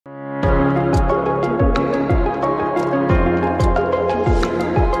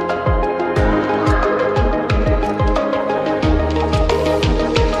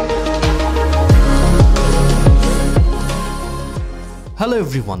Hello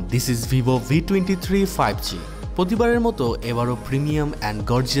everyone, this is vivo V23 5G. প্রতিবারের মতো এবারও প্রিমিয়াম অ্যান্ড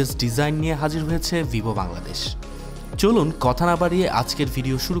গর্জিয়াস ডিজাইন নিয়ে হাজির হয়েছে ভিভো বাংলাদেশ। চলুন কথা না বাড়িয়ে আজকের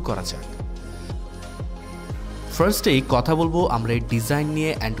ভিডিও শুরু করা যাক। ফার্স্টেই কথা বলবো আমরা এই ডিজাইন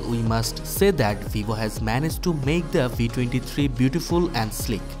নিয়ে and we must say that Vivo has manage to make the V23 beautiful and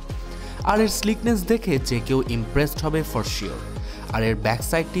slick. আর এর স্লিকনেস দেখে যে কেউ ইমপ্রেসড হবে ফর শিওর। আর এর ব্যাক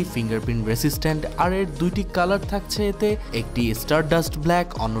সাইডটি ফিঙ্গারপ্রিন্ট রেসিস্ট্যান্ট আর এর দুইটি কালার থাকছে এতে, একটি স্টারডাস্ট ব্ল্যাক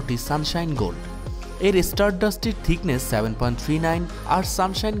অন্যটি সানশাইন গোল্ড। এর স্টারডাস্টের থিকনেস 7.39 আর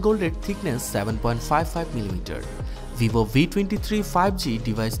সানশাইন গোল্ডের thickness 7.55 millimetre. Vivo V23 5G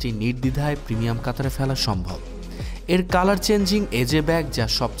ডিভাইসটি নির্দ্বিধায় প্রিমিয়াম কাতারে ফেলা সম্ভব। এর কালার চেঞ্জিং এজে ব্যাক যা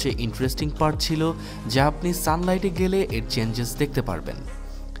সবচেয়ে ইন্টারেস্টিং পার্ট ছিল, যা আপনি সানলাইটে গেলে এর চেঞ্জেস দেখতে পারবেন।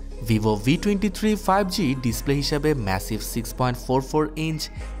 ভিভো V23 5G ডিসপ্লে হিসাবে massive 6.44 inch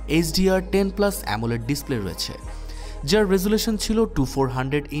HDR10+ AMOLED display রয়েছে, যার রেজুলেশন ছিল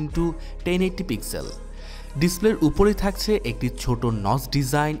 2400x1080 পিক্সেল। ডিসপ্লের উপরেই থাকছে একটি ছোট নচ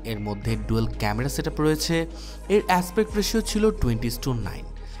ডিজাইন, এর মধ্যে ডুয়েল ক্যামেরা সেটআপ রয়েছে। এর অ্যাসপেক্ট রেশিও ছিল 20:9।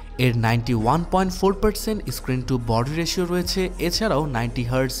 এর 91.4% স্ক্রিন টু বডি রেশিও রয়েছে, এছাড়াও 90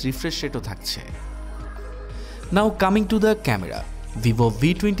 হার্টজ রিফ্রেশ রেটও থাকছে। নাও coming to the camera, Vivo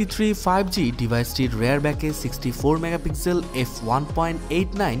V23 5G ডিভাইসটির rare ব্যাকে 64 মেগাপিক্সেল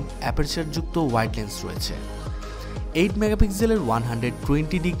f1.89 অ্যাপারচার যুক্ত ওয়াইড লেন্স রয়েছে, 8 মেগাপিক্সেলের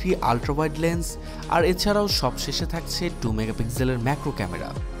 120 ডিগ্রি আলট্রা ওয়াইড লেন্স, আর এছাড়াও সবশেষে থাকছে 2 মেগাপিক্সেলের ম্যাক্রো ক্যামেরা।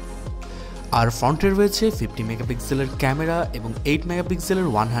 আর ফ্রন্টে রয়েছে 50 মেগাপিক্সেলের ক্যামেরা এবং 8 মেগাপিক্সেলের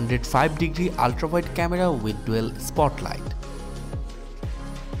 105 degree ultra wide camera with dual spotlight.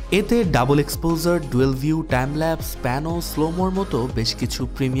 এতে double exposure, dual view, time lapse, piano, স্লোমোর মতো বেশ কিছু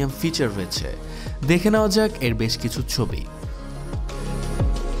প্রিমিয়াম ফিচার রয়েছে। দেখে নেওয়া যাক এর বেশ কিছু ছবি।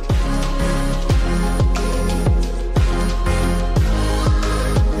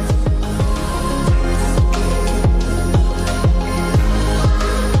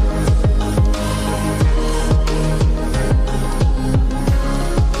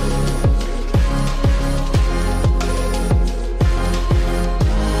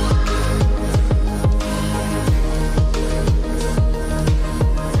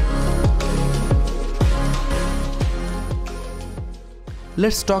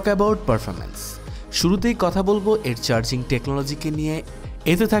 Let's talk about performance. শুরুতেই কথা বলবো এর চার্জিং টেকনোলজিকে নিয়ে।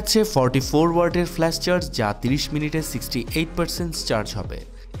 এতে থাকছে 44 ওয়াটের ফ্ল্যাশ চার্জ, যা 30 মিনিটে 68% চার্জ হবে।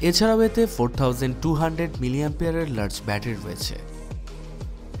 এছাড়াও এতে 4200 মিলিঅ্যাম্পিয়ারের লার্জ ব্যাটারি রয়েছে।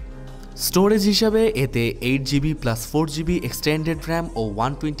 স্টোরেজ হিসাবে এতে 8GB + 4GB এক্সটেন্ডেড র্যাম ও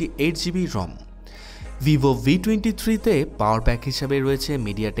 128GB রম। ভিভো V23-তে পাওয়ার প্যাক হিসাবে রয়েছে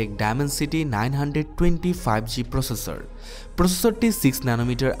MediaTek Dimensity 920 5G processor. প্রসেসরটি 6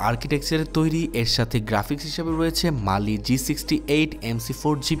 nanometre আর্কিটেকচারের তৈরি। এর সাথে গ্রাফিক্স হিসাবে রয়েছে মালি G68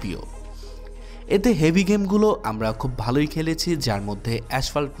 MC4 GPU। এতে হেভি গেমগুলো আমরা খুব ভালোই খেলেছি, যার মধ্যে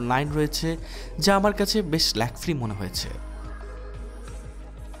অ্যাসফল্ট 9 রয়েছে, যা আমার কাছে বেশ ল্যাগ ফ্রি মনে হয়েছে।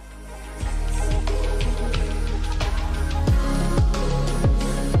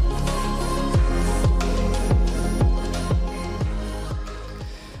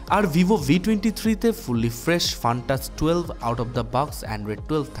 আর Vivo V23-তে fully fresh ফানটাচ 12 out of the box Android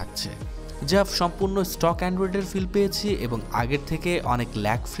 12 থাকছে, যা সম্পূর্ণ স্টক অ্যান্ড্রয়েডের ফিল পেয়েছি এবং আগের থেকে অনেক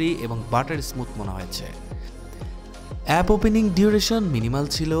ল্যাগ ফ্রি এবং বাটার স্মুথ মনে হয়েছে। অ্যাপ ওপেনিং ডিউরেশন মিনিমাল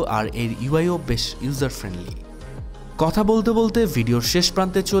ছিল আর এর ইউআইও বেশ ইউজার ফ্রেন্ডলি। কথা বলতে বলতে ভিডিওর শেষ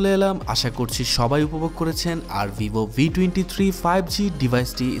প্রান্তে চলে এলাম। আশা করছি সবাই উপভোগ করেছেন। আর ভিভো V23 5G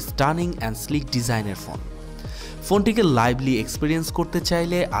ডিভাইসটি স্টানিং অ্যান্ড স্লিক ডিজাইনের ফোনটিকে লাইভলি এক্সপিরিয়েন্স করতে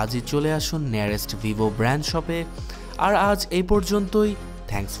চাইলে আজই চলে আসুন নিয়ারেস্ট ভিভো ব্র্যান্ড শপে। আর আজ এই পর্যন্তই।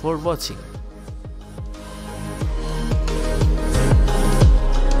 Thanks for watching.